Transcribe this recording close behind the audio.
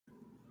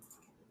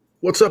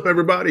What's up,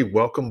 everybody?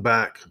 Welcome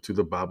back to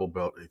the Bible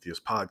Belt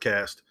Atheist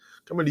Podcast,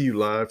 coming to you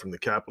live from the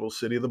capital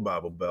city of the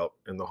Bible Belt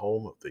and the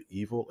home of the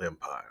evil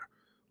empire,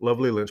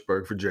 lovely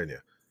Lynchburg,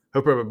 Virginia.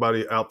 Hope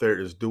everybody out there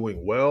is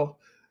doing well.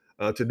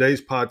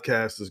 Today's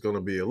podcast is going to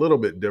be a little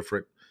bit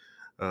different.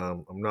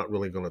 I'm not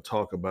really going to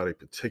talk about a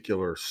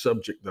particular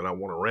subject that I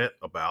want to rant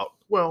about.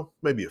 Well,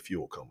 maybe a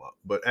few will come up.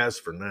 But as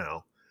for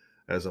now,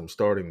 as I'm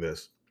starting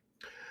this,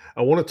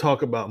 I want to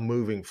talk about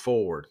moving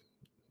forward.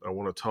 I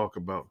want to talk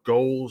about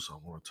goals. I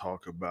want to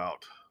talk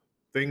about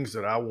things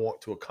that I want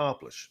to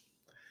accomplish.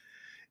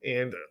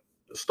 And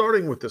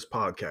starting with this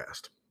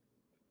podcast,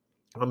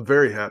 I'm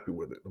very happy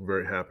with it. I'm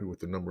very happy with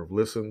the number of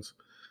listens.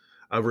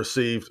 I've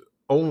received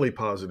only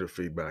positive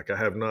feedback. I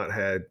have not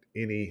had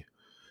any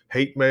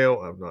hate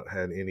mail. I've not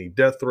had any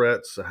death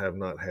threats. I have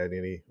not had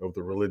any of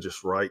the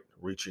religious right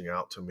reaching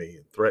out to me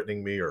and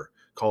threatening me or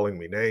calling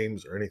me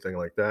names or anything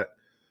like that.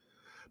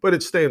 But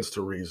it stands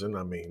to reason.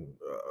 I mean,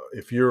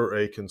 if you're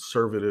a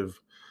conservative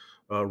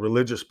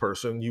religious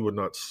person, you would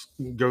not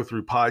go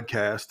through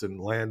podcast and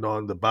land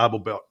on the Bible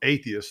Belt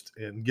Atheist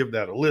and give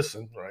that a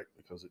listen, right?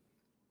 Because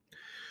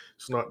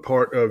it's not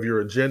part of your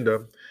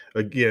agenda.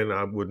 Again,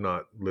 I would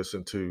not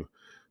listen to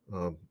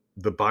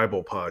the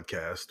Bible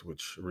podcast,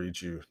 which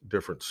reads you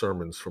different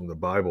sermons from the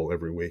Bible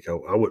every week.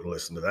 I wouldn't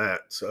listen to that.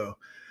 So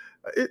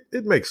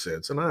it makes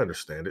sense, and I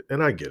understand it,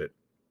 and I get it.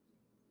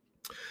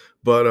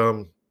 But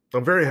I'm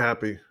very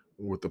happy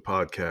with the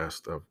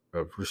podcast.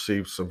 I've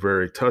received some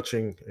very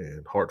touching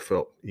and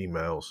heartfelt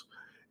emails,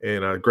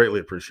 and I greatly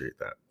appreciate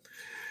that.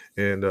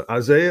 And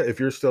Isaiah, if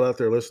you're still out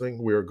there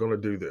listening, we are going to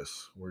do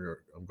this.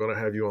 I'm going to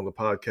have you on the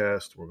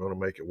podcast. We're going to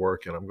make it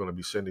work, and I'm going to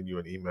be sending you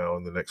an email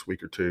in the next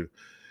week or two,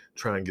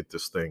 try and get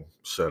this thing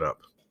set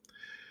up.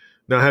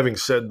 Now, having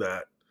said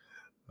that,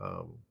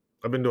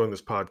 I've been doing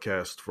this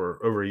podcast for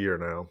over a year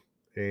now,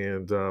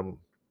 and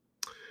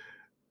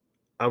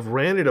I've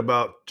ranted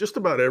about just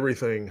about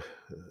everything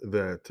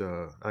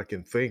that I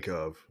can think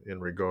of in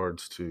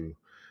regards to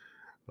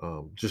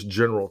just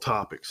general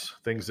topics,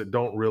 things that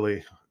don't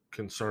really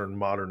concern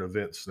modern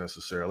events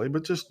necessarily,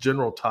 but just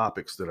general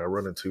topics that I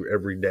run into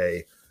every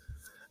day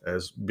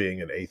as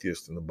being an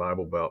atheist in the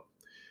Bible Belt.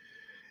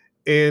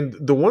 And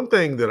the one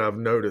thing that I've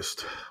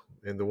noticed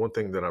and the one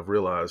thing that I've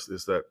realized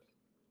is that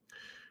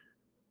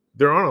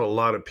there aren't a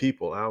lot of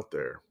people out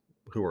there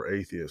who are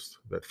atheists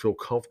that feel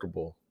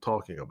comfortable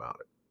talking about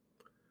it.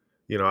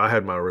 You know, I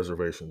had my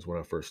reservations when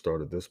I first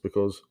started this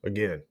because,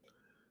 again,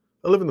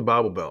 I live in the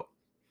Bible Belt.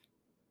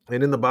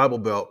 And in the Bible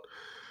Belt,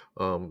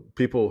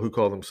 people who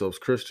call themselves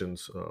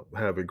Christians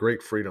have a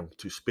great freedom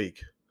to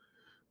speak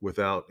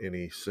without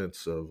any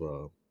sense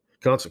of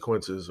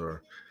consequences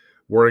or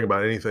worrying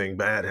about anything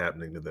bad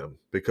happening to them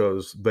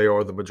because they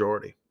are the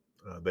majority.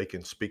 They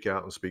can speak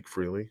out and speak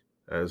freely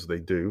as they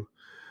do.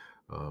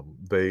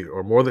 They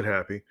are more than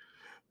happy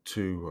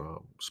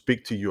to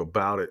speak to you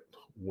about it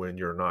when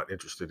you're not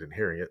interested in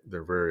hearing it.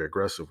 They're very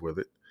aggressive with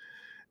it.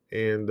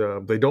 And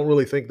they don't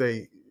really think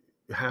they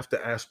have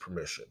to ask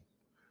permission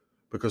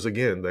because,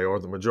 again, they are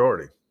the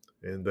majority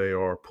and they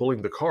are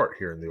pulling the cart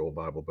here in the old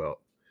Bible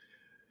Belt.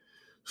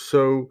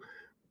 So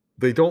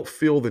they don't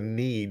feel the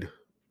need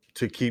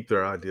to keep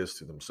their ideas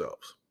to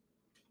themselves.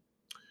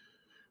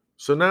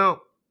 So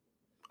now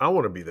I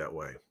want to be that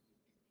way.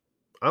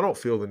 I don't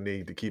feel the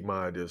need to keep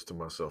my ideas to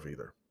myself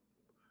either.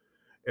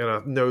 And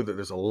I know that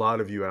there's a lot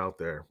of you out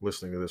there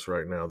listening to this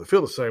right now that feel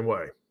the same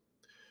way.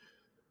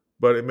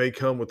 But it may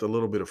come with a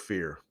little bit of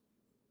fear.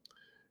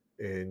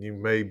 And you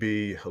may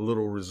be a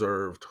little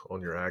reserved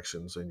on your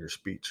actions and your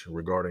speech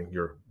regarding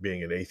your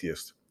being an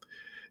atheist.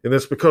 And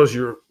that's because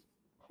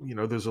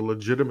there's a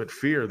legitimate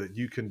fear that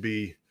you can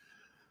be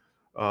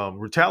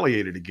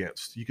retaliated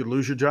against. You could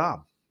lose your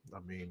job.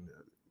 I mean,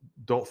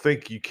 don't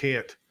think you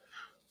can't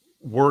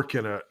work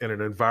in an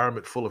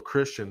environment full of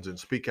Christians and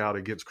speak out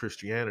against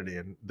Christianity,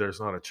 and there's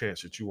not a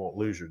chance that you won't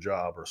lose your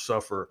job or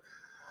suffer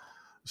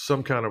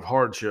some kind of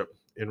hardship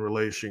in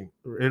relation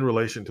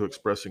to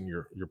expressing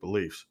your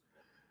beliefs.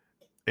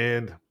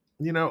 And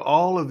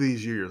all of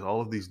these years,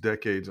 all of these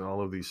decades, and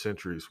all of these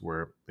centuries,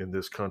 where in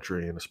this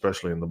country and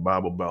especially in the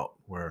Bible Belt,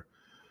 where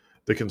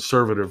the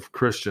conservative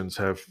Christians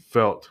have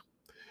felt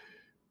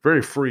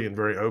very free and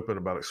very open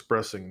about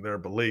expressing their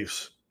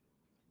beliefs,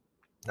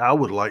 I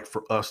would like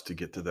for us to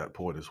get to that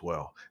point as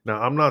well.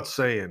 Now, I'm not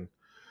saying,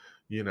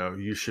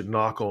 you should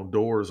knock on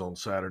doors on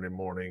Saturday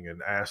morning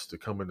and ask to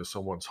come into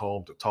someone's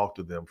home to talk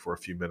to them for a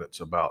few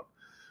minutes about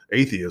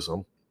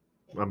atheism.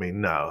 I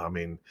mean, no. I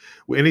mean,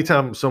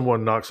 anytime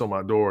someone knocks on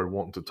my door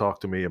wanting to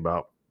talk to me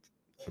about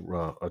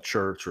a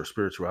church or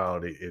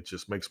spirituality, it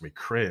just makes me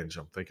cringe.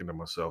 I'm thinking to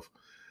myself,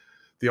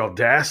 the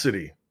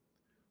audacity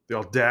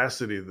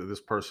that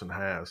this person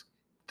has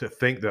to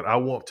think that I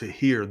want to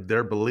hear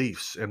their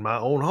beliefs in my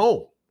own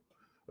home.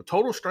 A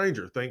total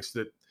stranger thinks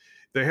that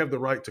they have the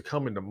right to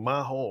come into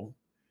my home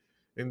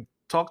and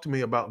talk to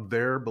me about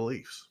their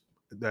beliefs.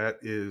 That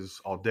is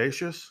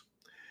audacious,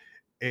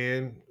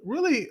 and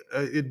really,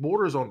 it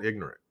borders on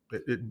ignorant.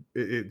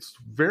 It's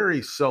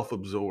very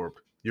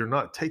self-absorbed. You're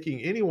not taking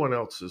anyone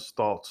else's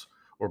thoughts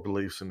or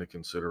beliefs into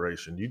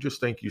consideration. You just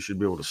think you should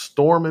be able to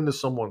storm into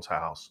someone's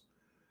house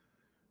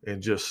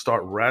and just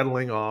start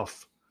rattling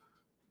off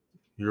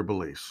your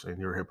beliefs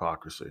and your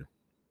hypocrisy.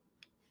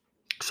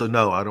 So,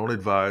 no, I don't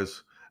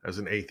advise, as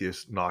an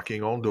atheist,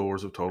 knocking on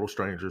doors of total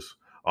strangers,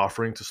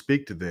 offering to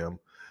speak to them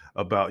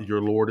about your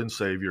Lord and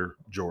Savior,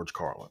 George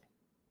Carlin.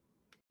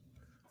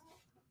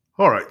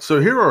 All right,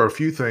 so here are a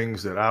few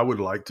things that I would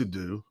like to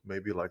do,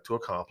 maybe like to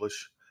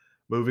accomplish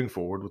moving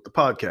forward with the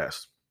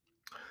podcast.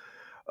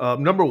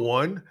 Number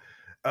one,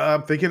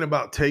 I'm thinking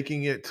about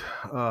taking it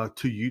to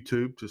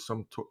YouTube, to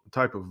some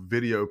type of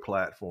video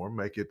platform,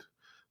 make it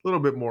a little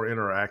bit more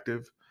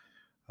interactive.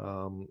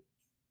 Um,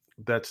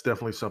 that's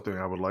definitely something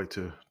I would like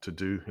to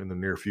do in the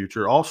near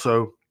future.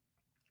 Also,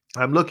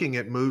 I'm looking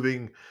at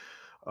moving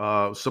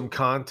some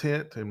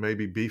content and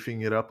maybe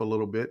beefing it up a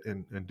little bit,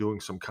 and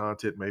doing some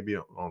content maybe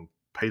on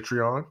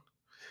Patreon.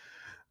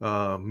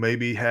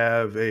 Maybe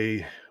have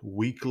a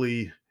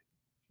weekly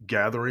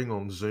gathering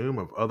on Zoom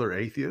of other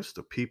atheists,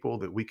 of people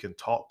that we can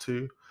talk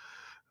to,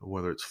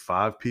 whether it's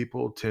 5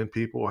 people, 10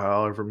 people,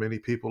 however many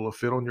people will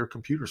fit on your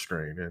computer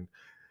screen.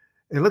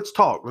 And let's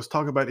talk. Let's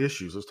talk about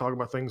issues. Let's talk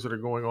about things that are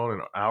going on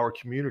in our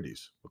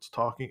communities. Let's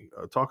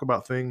talk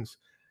about things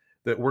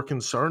that we're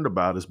concerned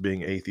about as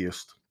being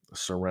atheists,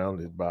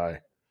 surrounded by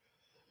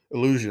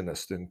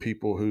illusionists and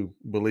people who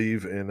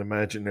believe in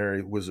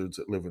imaginary wizards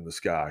that live in the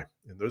sky.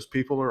 And those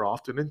people are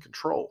often in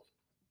control.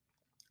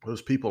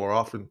 Those people are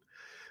often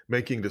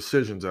making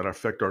decisions that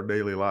affect our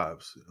daily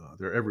lives.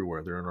 They're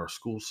everywhere. They're in our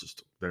school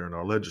system, they're in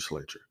our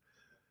legislature.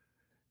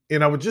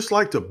 And I would just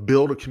like to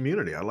build a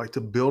community. I'd like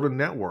to build a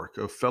network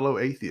of fellow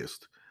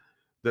atheists.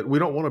 That we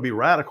don't want to be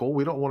radical.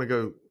 We don't want to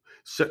go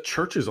set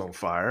churches on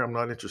fire. I'm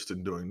not interested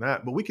in doing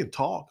that. But we can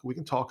talk. We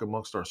can talk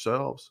amongst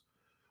ourselves.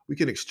 We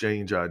can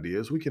exchange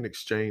ideas. We can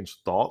exchange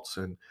thoughts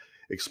and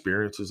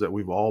experiences that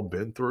we've all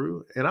been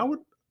through. And I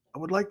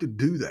would like to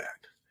do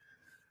that.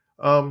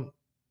 Um,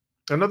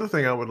 Another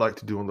thing I would like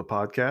to do on the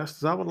podcast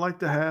is I would like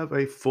to have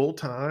a full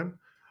time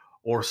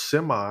or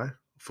semi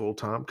full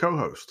time co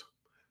host,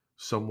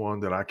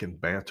 someone that I can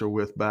banter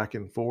with back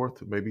and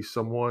forth, maybe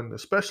someone,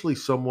 especially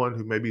someone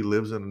who maybe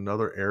lives in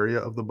another area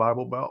of the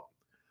Bible Belt,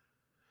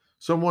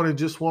 someone who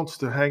just wants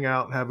to hang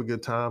out and have a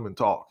good time and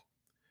talk.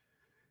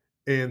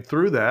 And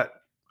through that,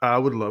 I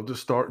would love to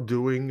start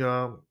doing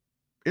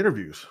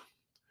interviews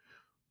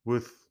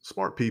with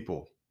smart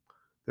people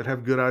that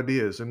have good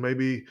ideas, and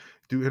maybe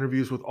do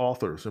interviews with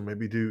authors, and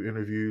maybe do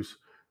interviews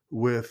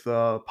with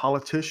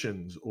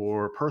politicians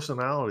or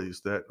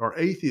personalities that are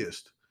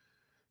atheists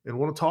and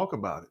want to talk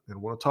about it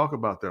and want to talk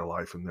about their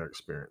life and their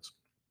experience.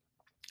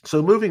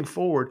 So, moving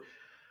forward,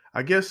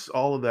 I guess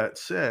all of that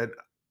said,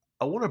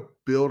 I want to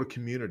build a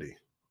community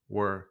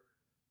where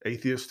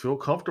atheists feel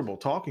comfortable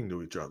talking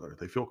to each other.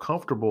 They feel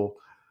comfortable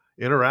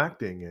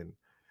interacting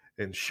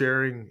and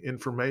sharing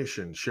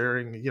information,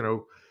 sharing,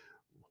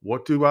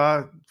 what do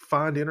I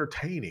find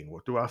entertaining?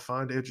 What do I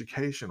find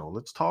educational?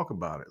 Let's talk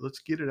about it. Let's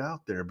get it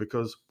out there,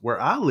 because where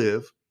I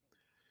live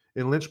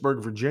in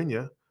Lynchburg,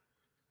 Virginia,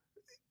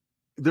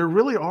 there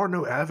really are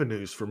no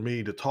avenues for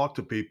me to talk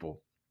to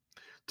people,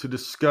 to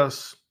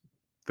discuss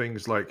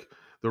things like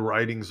the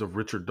writings of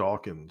Richard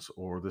Dawkins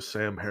or the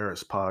Sam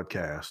Harris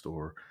podcast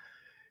or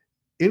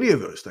any of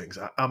those things.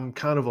 I'm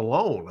kind of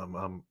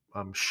alone.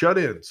 I'm shut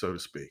in, so to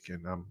speak,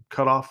 and I'm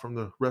cut off from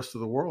the rest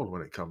of the world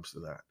when it comes to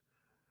that.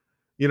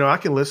 I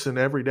can listen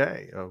every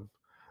day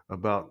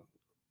about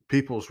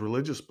people's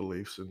religious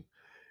beliefs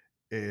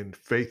and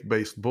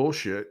faith-based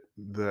bullshit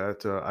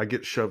that I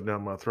get shoved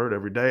down my throat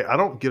every day. I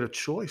don't get a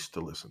choice to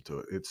listen to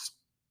it.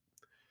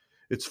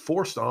 It's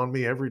forced on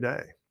me every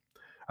day.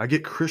 I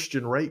get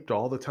Christian raped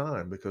all the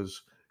time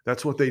because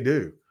that's what they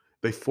do.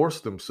 They force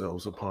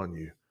themselves upon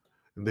you,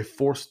 and they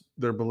force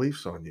their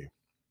beliefs on you.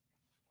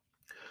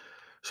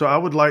 So I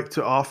would like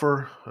to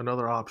offer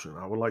another option.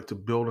 I would like to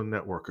build a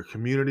network, a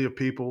community of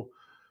people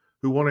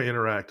who want to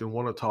interact and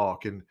want to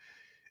talk, and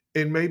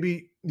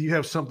maybe you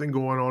have something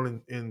going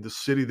on in the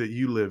city that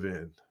you live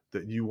in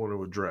that you want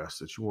to address,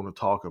 that you want to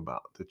talk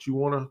about, that you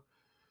want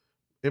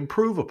to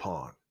improve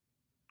upon.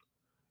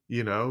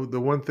 The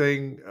one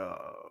thing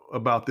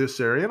about this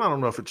area, and I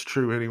don't know if it's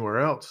true anywhere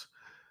else,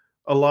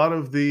 a lot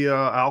of the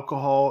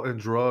alcohol and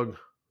drug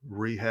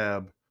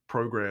rehab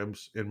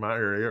programs in my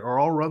area are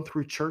all run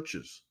through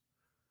churches.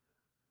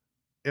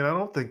 And I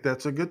don't think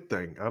that's a good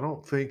thing. I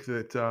don't think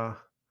that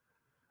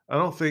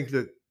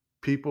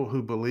people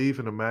who believe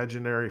in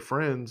imaginary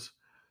friends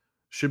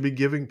should be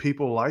giving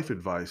people life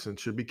advice and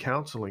should be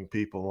counseling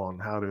people on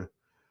how to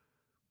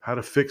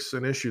fix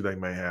an issue they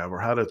may have or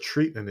how to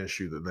treat an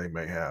issue that they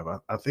may have.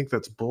 I think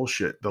that's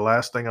bullshit. The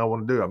last thing I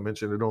want to do, I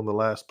mentioned it on the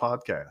last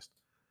podcast.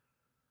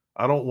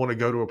 I don't want to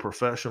go to a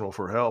professional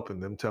for help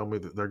and them tell me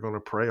that they're going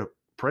to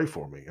pray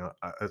for me.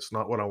 That's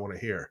not what I want to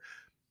hear.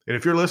 And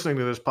if you're listening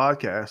to this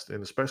podcast,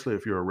 and especially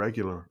if you're a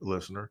regular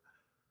listener,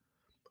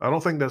 I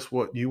don't think that's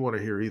what you want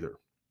to hear either.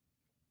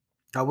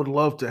 I would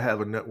love to have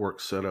a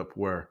network set up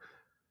where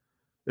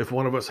if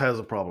one of us has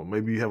a problem,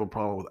 maybe you have a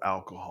problem with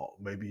alcohol,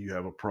 maybe you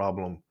have a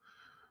problem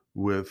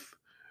with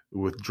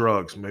with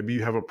drugs. Maybe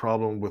you have a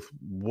problem with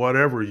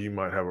whatever you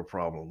might have a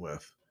problem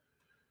with.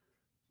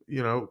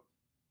 You know,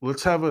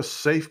 let's have a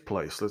safe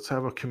place. Let's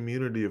have a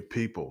community of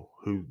people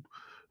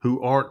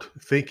who aren't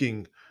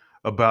thinking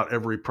about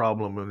every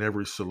problem and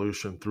every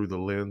solution through the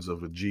lens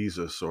of a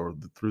Jesus or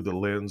through the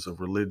lens of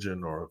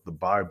religion or the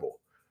Bible.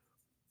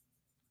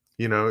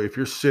 If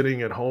you're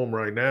sitting at home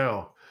right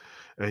now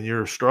and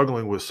you're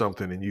struggling with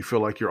something and you feel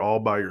like you're all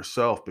by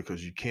yourself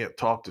because you can't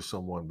talk to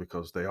someone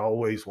because they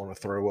always want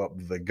to throw up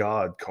the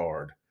God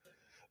card.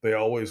 They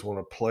always want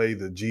to play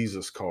the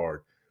Jesus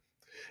card.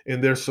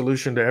 And their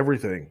solution to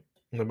everything,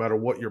 no matter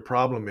what your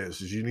problem is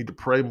you need to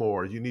pray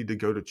more, you need to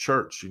go to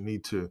church, you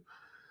need to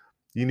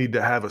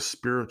have a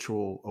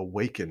spiritual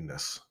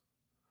awakeness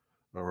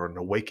or an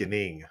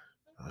awakening,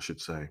 I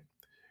should say.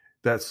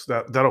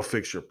 That'll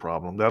fix your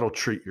problem. That'll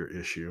treat your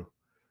issue.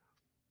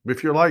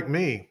 If you're like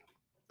me,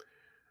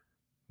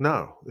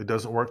 no, it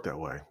doesn't work that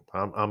way.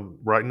 I'm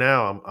right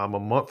now. I'm a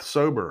month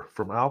sober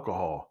from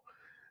alcohol,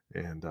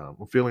 and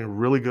I'm feeling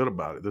really good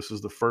about it. This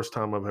is the first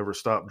time I've ever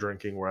stopped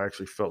drinking where I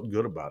actually felt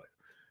good about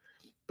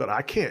it. But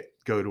I can't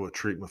go to a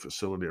treatment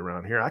facility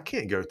around here. I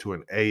can't go to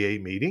an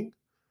AA meeting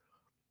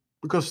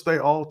because they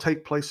all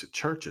take place at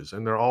churches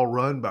and they're all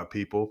run by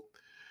people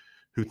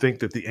who think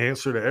that the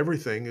answer to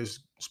everything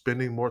is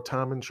spending more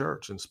time in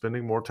church and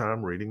spending more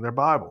time reading their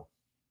Bible.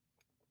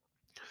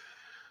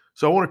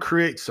 So I want to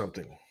create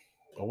something.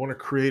 I want to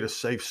create a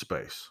safe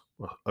space,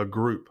 a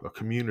group, a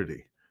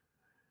community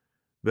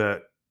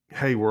that,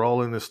 hey, we're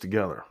all in this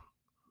together.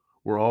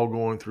 We're all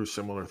going through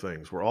similar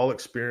things. We're all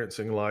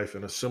experiencing life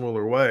in a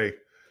similar way,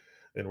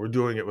 and we're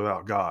doing it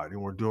without God,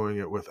 and we're doing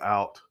it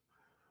without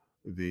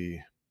the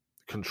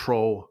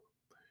control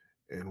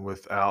and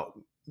without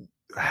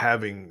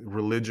having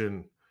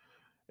religion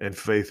and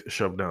faith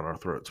shoved down our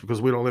throats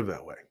because we don't live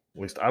that way.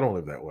 At least I don't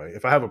live that way.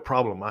 If I have a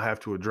problem, I have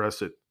to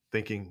address it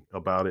thinking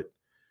about it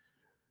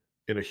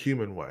in a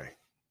human way,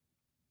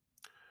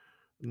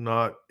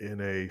 not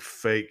in a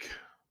fake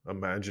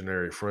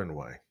imaginary friend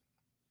way.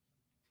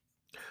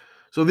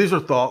 So these are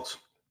thoughts.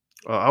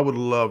 I would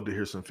love to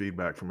hear some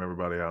feedback from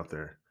everybody out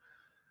there.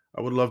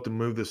 I would love to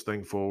move this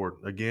thing forward.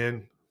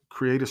 Again,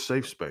 create a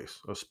safe space,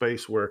 a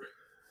space where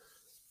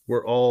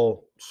we're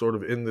all sort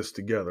of in this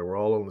together. We're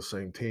all on the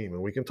same team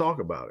and we can talk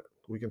about it.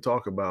 We can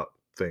talk about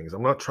things.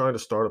 I'm not trying to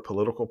start a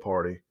political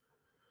party.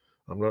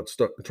 I'm not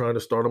trying to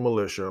start a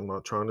militia. I'm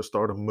not trying to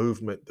start a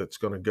movement that's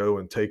going to go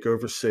and take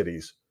over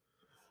cities.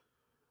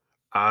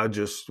 I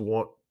just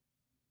want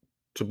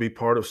to be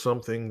part of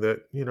something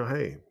that,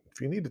 hey,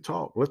 if you need to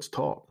talk, let's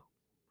talk.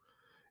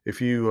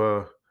 If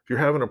you're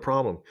having a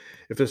problem,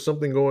 if there's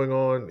something going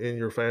on in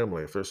your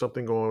family, if there's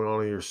something going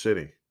on in your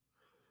city,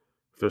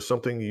 if there's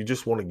something you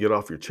just want to get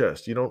off your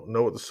chest, you don't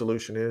know what the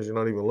solution is, you're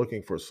not even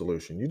looking for a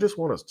solution. You just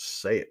want to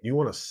say it. You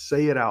want to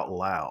say it out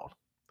loud.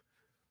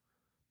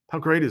 How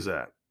great is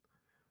that?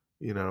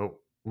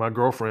 My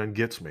girlfriend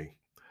gets me.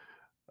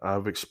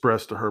 I've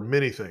expressed to her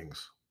many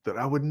things that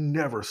I would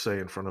never say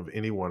in front of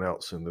anyone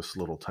else in this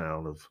little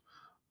town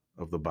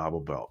of the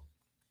Bible Belt.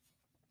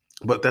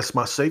 But that's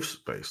my safe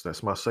space.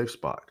 That's my safe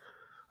spot.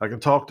 I can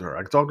talk to her.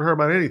 I can talk to her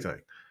about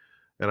anything.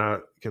 And I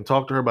can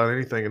talk to her about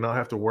anything and not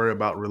have to worry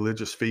about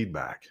religious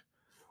feedback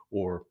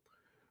or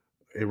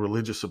a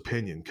religious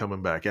opinion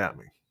coming back at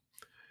me.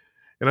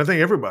 And I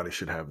think everybody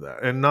should have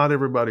that. And not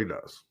everybody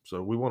does.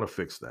 So we want to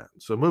fix that.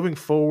 So moving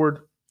forward,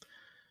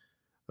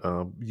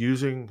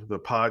 using the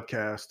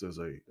podcast as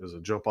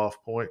a jump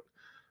off point,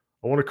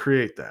 I want to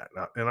create that.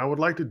 And I would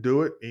like to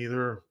do it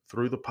either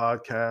through the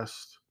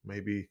podcast,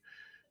 maybe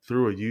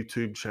through a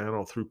YouTube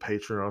channel, through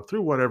Patreon,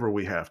 through whatever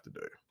we have to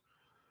do.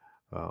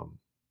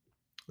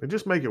 And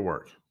just make it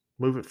work,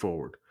 move it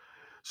forward.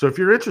 So if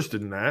you're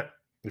interested in that,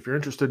 if you're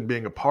interested in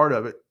being a part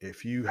of it,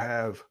 if you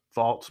have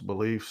thoughts,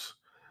 beliefs,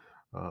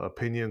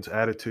 opinions,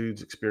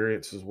 attitudes,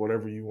 experiences,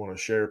 whatever you want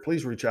to share,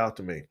 please reach out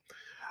to me.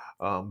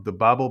 The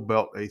Bible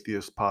Belt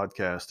Atheist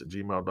Podcast at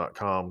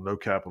gmail.com, no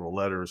capital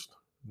letters,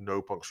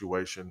 no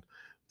punctuation.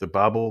 The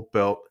Bible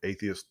Belt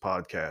Atheist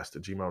Podcast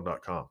at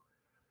gmail.com.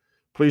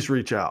 Please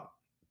reach out.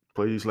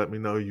 Please let me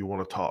know you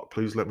want to talk.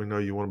 Please let me know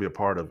you want to be a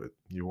part of it.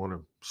 You want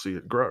to see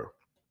it grow.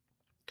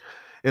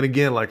 And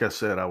again, like I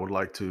said, I would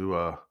like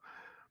to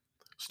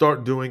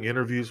start doing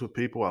interviews with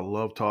people. I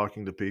love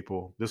talking to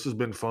people. This has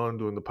been fun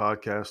doing the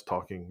podcast,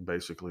 talking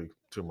basically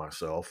to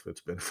myself.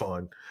 It's been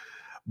fun.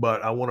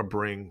 But I want to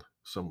bring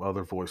some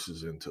other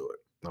voices into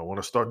it. I want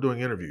to start doing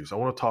interviews. I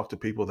want to talk to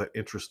people that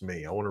interest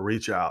me. I want to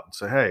reach out and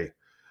say, hey,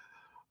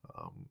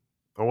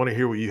 I want to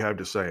hear what you have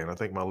to say. And I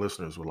think my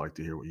listeners would like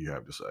to hear what you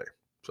have to say.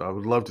 So I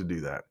would love to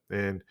do that.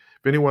 And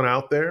if anyone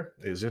out there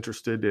is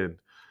interested in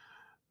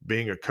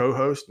being a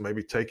co-host,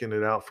 maybe taking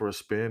it out for a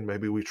spin,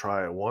 maybe we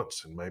try it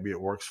once and maybe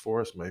it works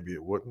for us, maybe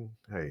it wouldn't.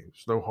 Hey,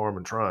 there's no harm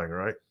in trying,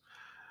 right?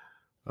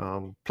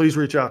 Please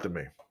reach out to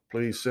me.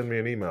 Please send me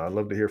an email. I'd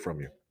love to hear from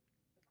you.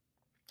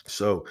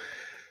 So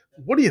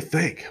what do you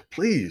think?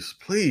 Please,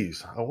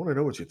 I want to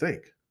know what you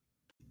think.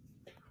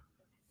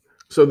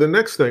 So the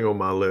next thing on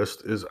my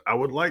list is I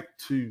would like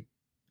to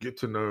get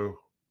to know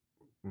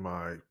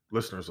my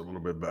listeners a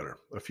little bit better.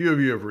 A few of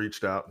you have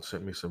reached out and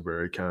sent me some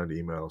very kind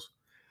emails,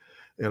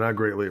 and I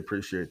greatly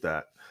appreciate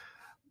that.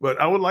 But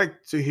I would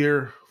like to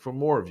hear from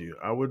more of you.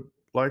 I would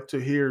like to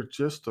hear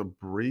just a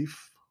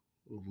brief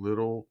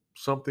little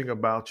something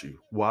about you,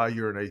 why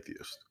you're an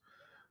atheist.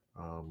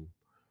 Um,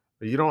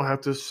 you don't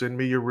have to send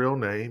me your real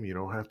name. You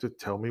don't have to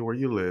tell me where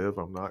you live.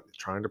 I'm not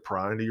trying to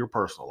pry into your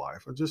personal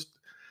life.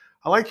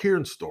 I like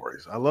hearing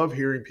stories. I love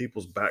hearing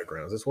people's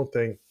backgrounds. That's one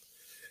thing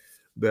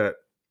that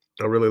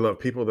I really love.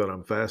 People that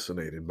I'm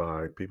fascinated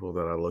by, people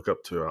that I look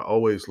up to. I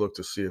always look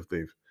to see if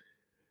they've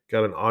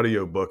got an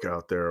audio book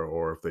out there,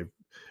 or if they've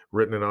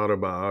written an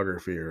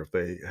autobiography, or if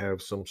they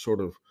have some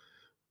sort of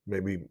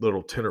maybe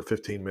little 10 or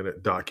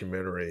 15-minute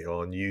documentary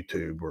on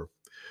YouTube. Or,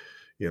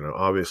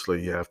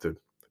 obviously you have to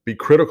be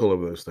critical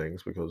of those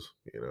things, because,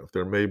 if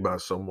they're made by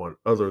someone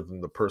other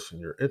than the person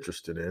you're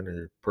interested in, or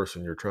your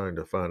person you're trying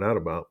to find out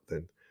about,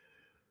 then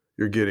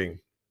you're getting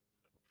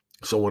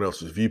someone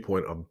else's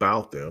viewpoint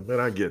about them.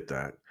 And I get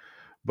that.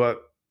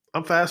 But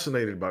I'm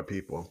fascinated by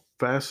people,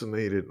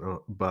 fascinated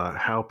by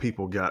how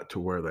people got to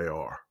where they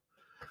are,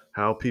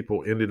 how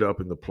people ended up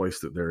in the place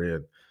that they're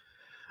in.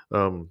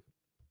 Um,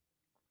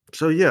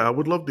 so yeah, I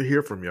would love to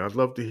hear from you. I'd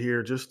love to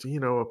hear just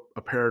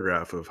a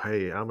paragraph of,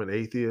 "Hey, I'm an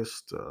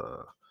atheist.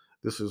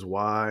 This is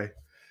why."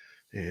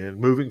 And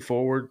moving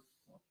forward,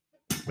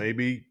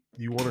 maybe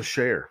you want to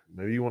share.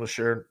 Maybe you want to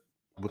share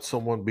with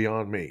someone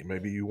beyond me.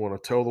 Maybe you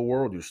want to tell the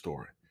world your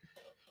story.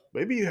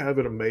 Maybe you have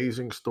an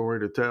amazing story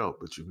to tell,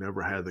 but you've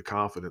never had the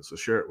confidence to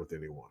share it with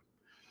anyone.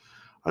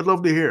 I'd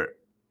love to hear it.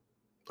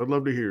 I'd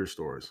love to hear your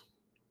stories.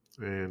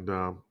 And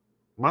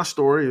my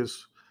story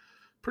is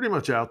pretty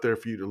much out there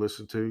for you to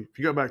listen to. If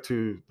you go back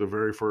to the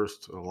very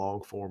first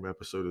long form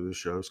episode of this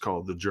show, it's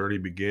called The Journey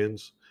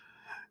Begins.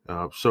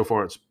 So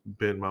far, it's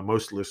been my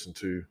most listened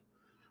to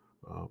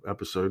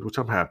episode, which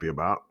I'm happy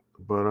about.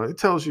 But it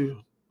tells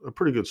you a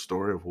pretty good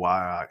story of why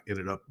I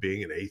ended up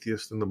being an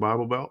atheist in the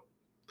Bible Belt.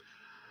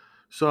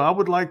 So I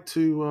would like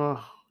to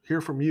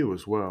hear from you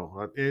as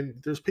well. And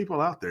there's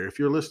people out there, if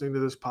you're listening to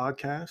this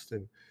podcast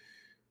and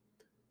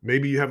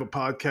maybe you have a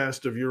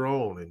podcast of your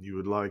own and you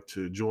would like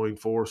to join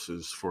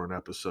forces for an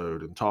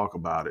episode and talk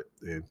about it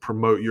and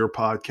promote your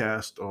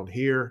podcast on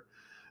here,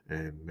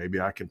 and maybe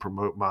I can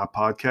promote my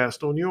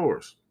podcast on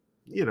yours.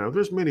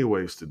 There's many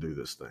ways to do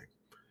this thing.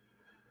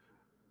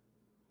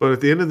 But at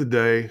the end of the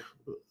day,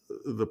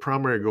 the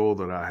primary goal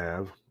that I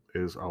have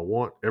is I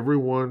want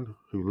everyone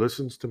who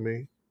listens to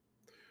me,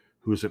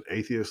 who's an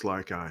atheist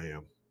like I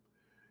am,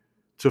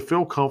 to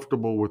feel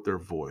comfortable with their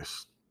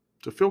voice,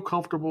 to feel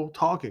comfortable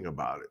talking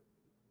about it.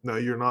 Now,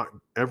 you're not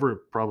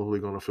ever probably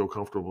going to feel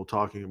comfortable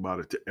talking about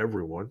it to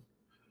everyone.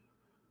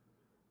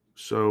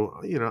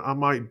 So, I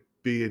might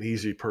be an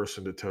easy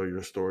person to tell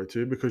your story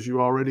to because you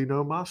already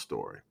know my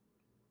story.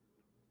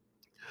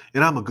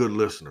 And I'm a good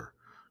listener,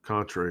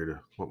 contrary to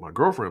what my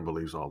girlfriend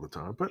believes all the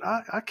time. But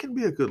I can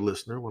be a good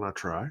listener when I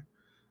try.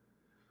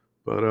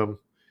 But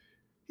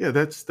yeah,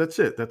 that's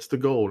it. That's the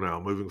goal now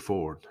moving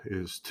forward,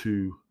 is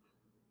to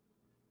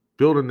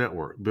build a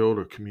network, build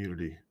a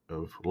community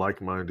of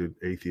like-minded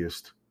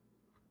atheists.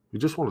 We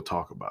just want to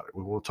talk about it.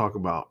 We want to talk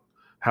about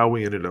how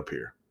we ended up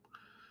here,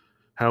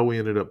 how we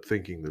ended up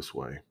thinking this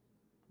way.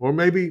 Or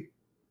maybe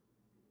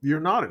you're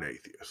not an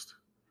atheist.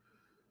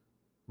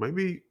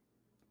 Maybe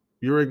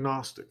you're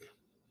agnostic.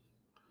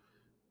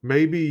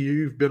 Maybe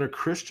you've been a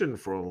Christian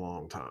for a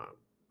long time,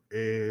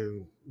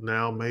 and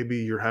now maybe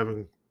you're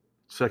having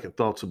second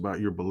thoughts about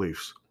your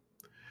beliefs,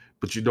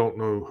 but you don't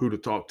know who to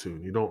talk to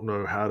and you don't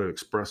know how to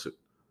express it.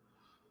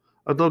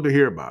 I'd love to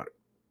hear about it.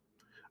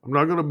 I'm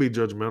not going to be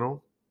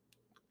judgmental.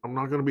 I'm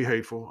not going to be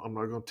hateful. I'm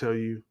not going to tell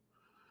you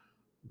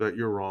that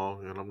you're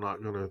wrong, and I'm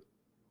not going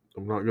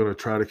to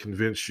try to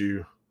convince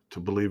you to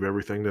believe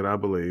everything that I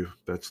believe.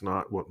 That's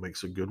not what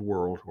makes a good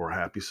world or a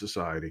happy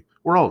society.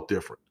 We're all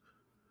different.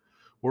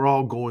 We're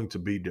all going to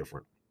be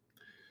different.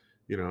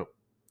 You know,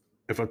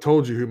 if I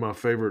told you who my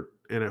favorite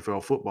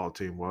NFL football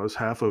team was,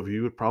 half of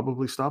you would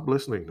probably stop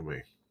listening to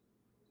me.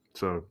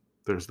 So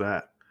there's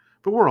that.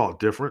 But we're all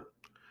different.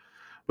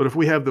 But if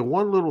we have the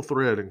one little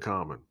thread in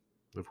common,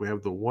 if we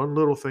have the one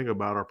little thing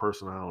about our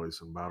personalities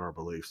and about our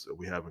beliefs that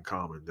we have in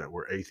common, that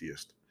we're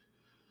atheist,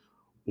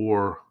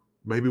 or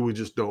maybe we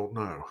just don't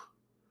know,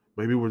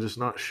 maybe we're just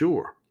not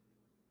sure.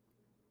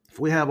 If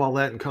we have all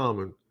that in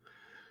common,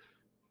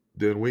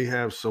 then we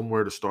have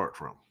somewhere to start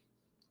from.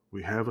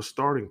 We have a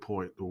starting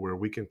point where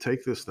we can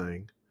take this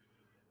thing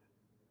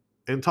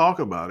and talk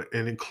about it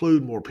and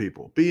include more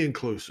people. Be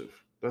inclusive.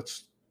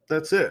 That's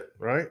it,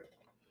 right?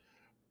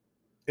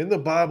 In the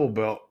Bible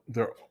Belt,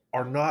 there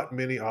are not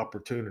many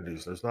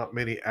opportunities. There's not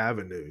many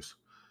avenues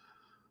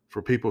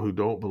for people who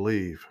don't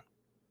believe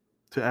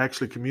to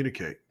actually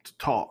communicate, to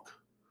talk.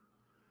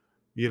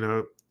 You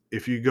know,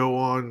 if you go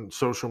on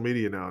social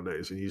media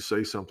nowadays and you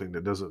say something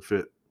that doesn't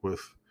fit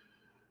with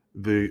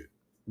the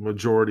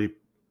majority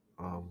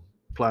um,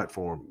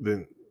 platform,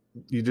 then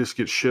you just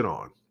get shit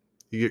on.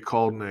 You get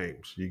called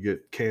names, you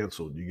get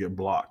canceled, you get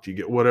blocked, you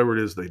get whatever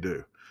it is they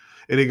do.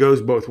 And it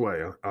goes both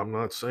way. I'm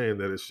not saying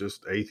that it's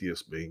just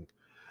atheists being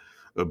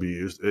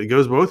abused. It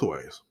goes both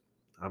ways.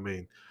 I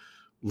mean,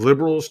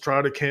 liberals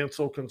try to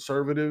cancel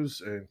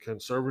conservatives, and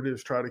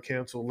conservatives try to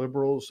cancel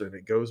liberals, and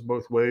it goes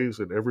both ways,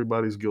 and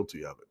everybody's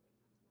guilty of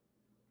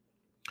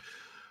it.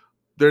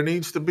 There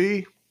needs to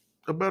be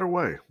a better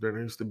way. There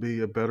needs to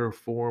be a better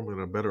form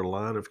and a better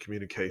line of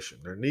communication.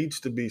 There needs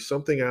to be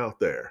something out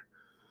there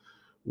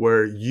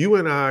where you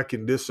and I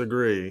can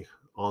disagree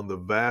on the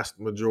vast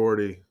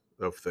majority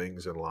of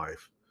things in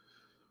life,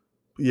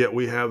 yet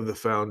we have the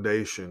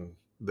foundation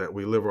that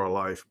we live our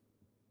life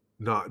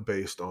not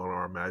based on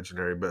our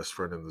imaginary best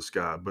friend in the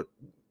sky, but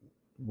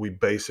we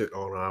base it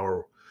on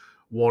our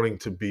wanting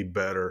to be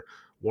better,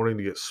 wanting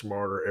to get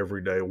smarter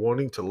every day,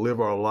 wanting to live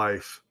our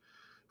life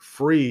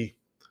free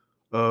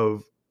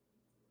of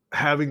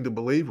having to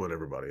believe what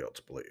everybody else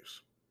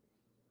believes.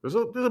 There's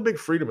a big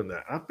freedom in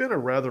that. I've been a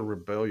rather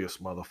rebellious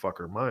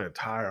motherfucker my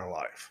entire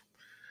life.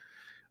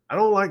 I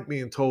don't like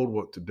being told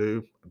what to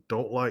do. I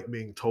don't like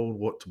being told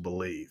what to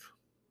believe.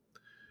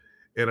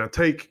 And I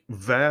take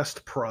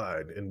vast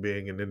pride in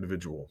being an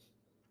individual.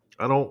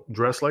 I don't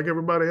dress like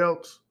everybody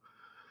else.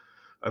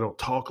 I don't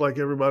talk like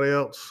everybody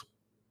else.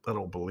 I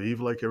don't believe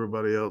like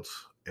everybody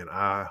else. And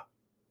I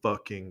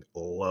fucking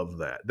love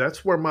that.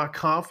 That's where my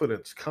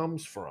confidence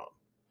comes from.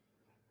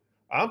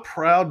 I'm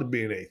proud to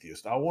be an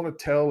atheist. I want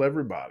to tell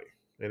everybody,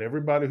 and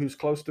everybody who's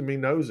close to me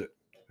knows it.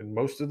 And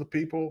most of the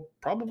people,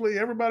 probably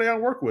everybody I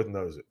work with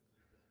knows it.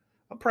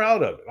 I'm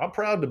proud of it. I'm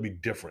proud to be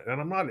different. And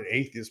I'm not an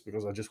atheist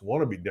because I just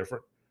want to be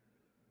different.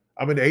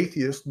 I'm an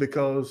atheist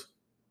because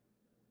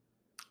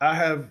I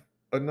have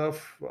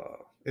enough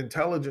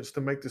intelligence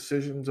to make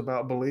decisions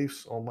about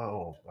beliefs on my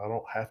own. I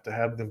don't have to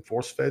have them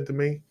force fed to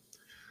me.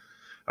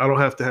 I don't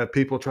have to have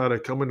people try to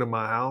come into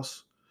my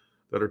house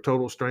that are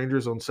total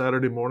strangers on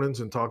Saturday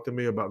mornings and talk to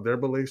me about their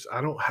beliefs. I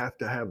don't have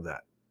to have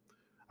that.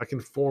 I can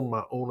form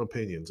my own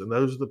opinions. And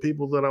those are the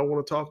people that I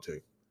want to talk to.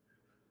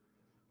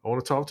 I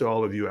want to talk to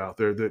all of you out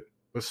there that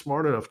are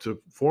smart enough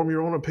to form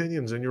your own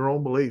opinions and your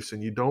own beliefs.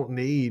 And you don't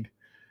need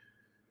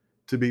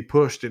to be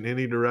pushed in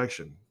any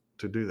direction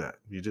to do that.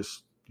 You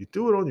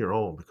do it on your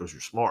own because you're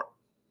smart.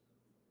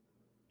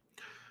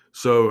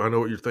 So I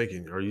know what you're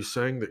thinking. Are you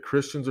saying that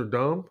Christians are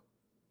dumb?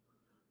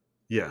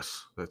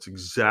 Yes, that's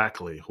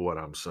exactly what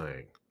I'm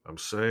saying. I'm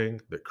saying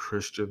that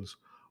Christians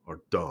are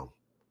dumb.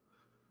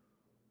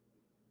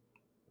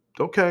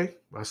 Okay,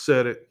 I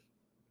said it.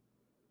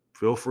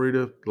 Feel free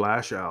to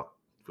lash out.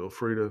 Feel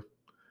free to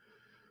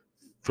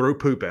throw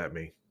poop at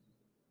me.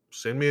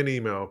 Send me an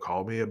email.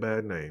 Call me a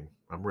bad name.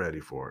 I'm ready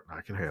for it. I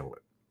can handle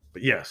it.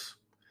 But yes,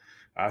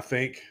 I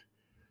think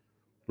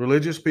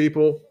religious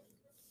people,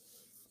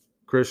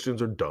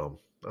 Christians are dumb.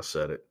 I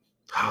said it.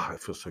 It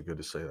feels so good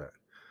to say that.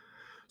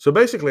 So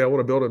basically, I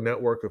want to build a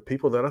network of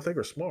people that I think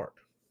are smart.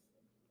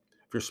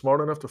 If you're smart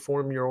enough to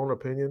form your own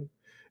opinion,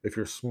 if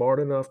you're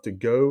smart enough to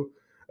go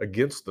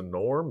against the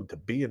norm, to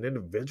be an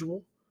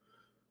individual,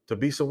 to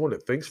be someone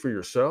that thinks for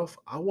yourself,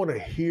 I want to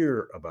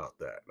hear about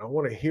that. I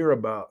want to hear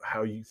about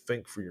how you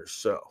think for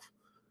yourself.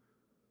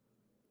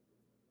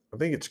 I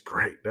think it's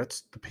great.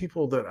 That's the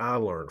people that I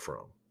learn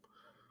from,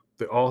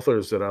 the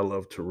authors that I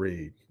love to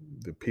read,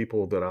 the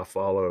people that I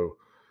follow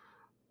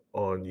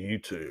on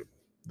YouTube,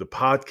 the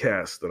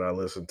podcasts that I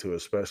listen to,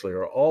 especially,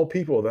 are all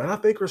people that I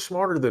think are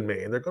smarter than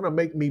me, and they're going to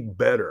make me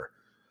better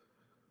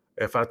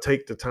if I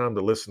take the time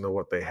to listen to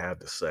what they have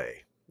to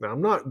say. Now,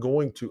 I'm not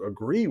going to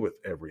agree with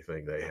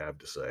everything they have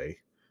to say,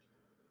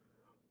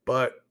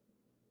 but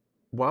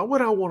why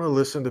would I want to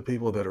listen to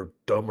people that are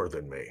dumber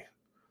than me?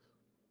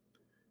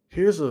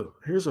 Here's a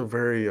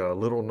very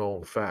little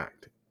known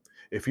fact.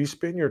 If you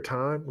spend your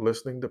time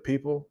listening to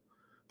people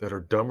that are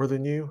dumber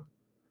than you,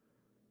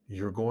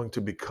 you're going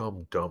to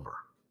become dumber.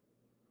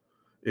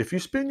 If you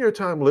spend your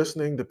time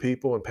listening to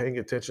people and paying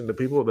attention to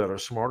people that are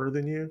smarter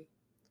than you,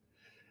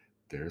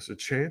 there's a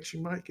chance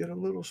you might get a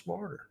little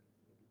smarter.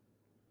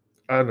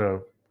 I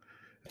know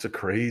it's a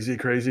crazy,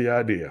 crazy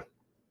idea.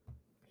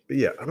 But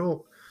yeah, I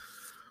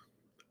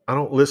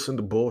don't listen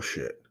to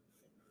bullshit.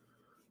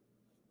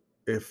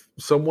 If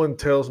someone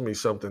tells me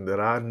something that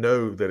I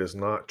know that is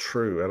not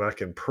true and I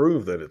can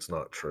prove that it's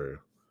not true,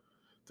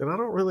 then I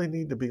don't really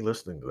need to be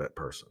listening to that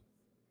person.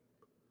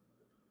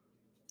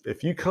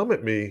 If you come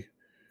at me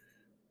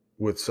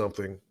with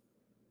something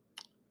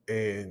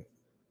and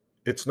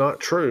it's not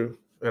true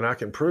and I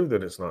can prove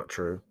that it's not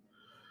true,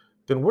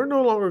 then we're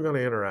no longer going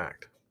to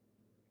interact.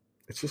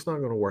 It's just not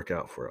going to work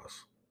out for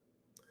us.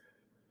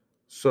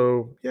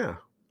 So, yeah,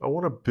 I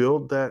want to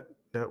build that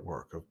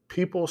network of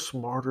people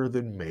smarter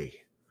than me.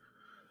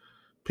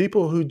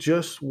 People who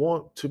just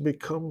want to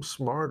become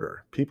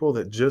smarter, people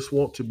that just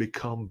want to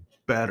become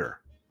better.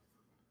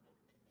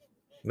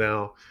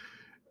 Now,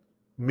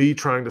 me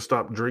trying to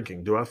stop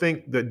drinking, do I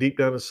think that deep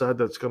down inside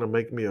that's going to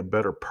make me a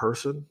better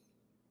person?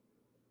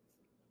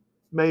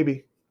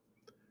 Maybe.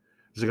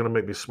 Is it going to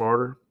make me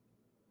smarter?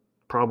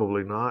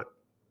 Probably not.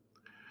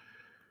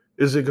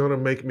 Is it going to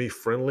make me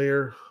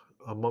friendlier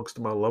amongst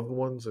my loved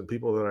ones and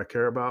people that I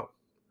care about?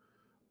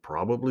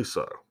 Probably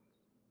so.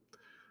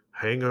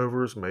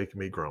 Hangovers make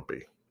me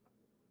grumpy.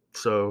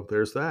 So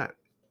there's that.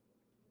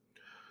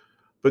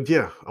 But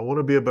yeah, I want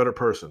to be a better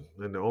person.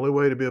 And the only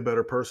way to be a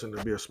better person,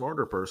 to be a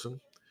smarter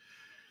person,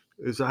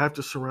 is I have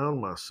to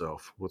surround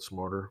myself with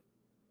smarter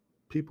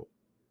people.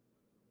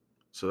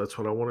 So that's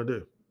what I want to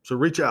do. So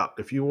reach out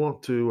if you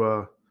want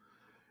to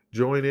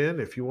join in,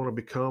 if you want to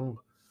become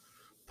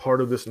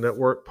part of this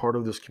network, part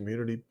of this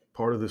community,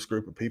 part of this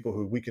group of people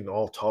who we can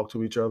all talk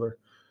to each other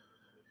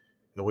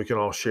and we can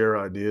all share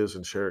ideas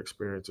and share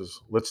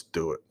experiences. Let's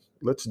do it.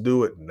 Let's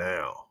do it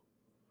now.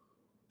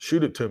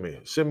 Shoot it to me.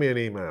 Send me an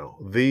email,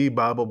 the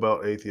Bible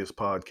Belt Atheist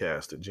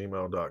Podcast at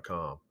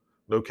gmail.com.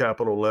 No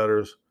capital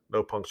letters,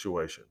 no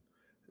punctuation.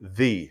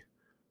 The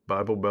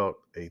Bible Belt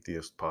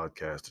Atheist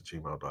Podcast at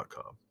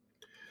gmail.com.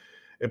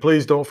 And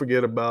please don't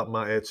forget about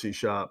my Etsy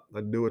shop.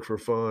 I do it for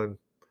fun,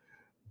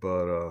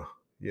 but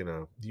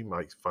you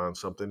might find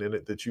something in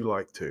it that you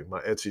like too.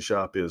 My Etsy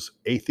shop is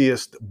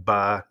Atheist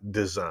by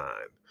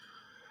Design.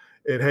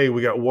 And hey,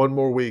 we got one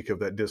more week of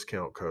that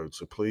discount code.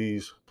 So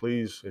please,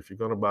 please, if you're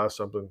going to buy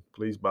something,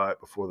 please buy it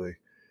before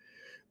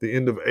the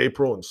end of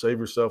April and save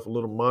yourself a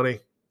little money.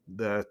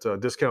 That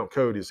discount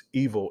code is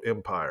Evil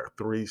Empire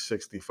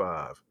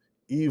 365.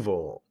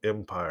 Evil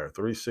Empire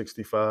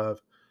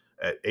 365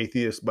 at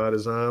Atheist by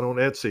Design on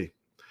Etsy.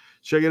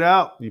 Check it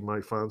out. You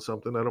might find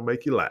something that'll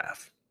make you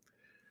laugh.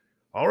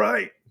 All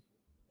right,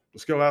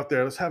 let's go out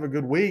there. Let's have a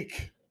good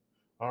week.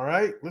 All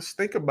right, let's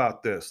think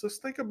about this. Let's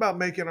think about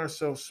making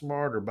ourselves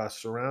smarter by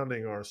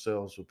surrounding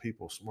ourselves with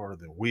people smarter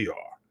than we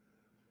are.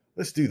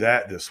 Let's do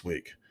that this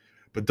week.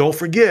 But don't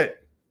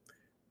forget,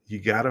 you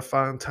got to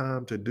find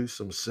time to do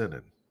some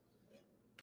sinning.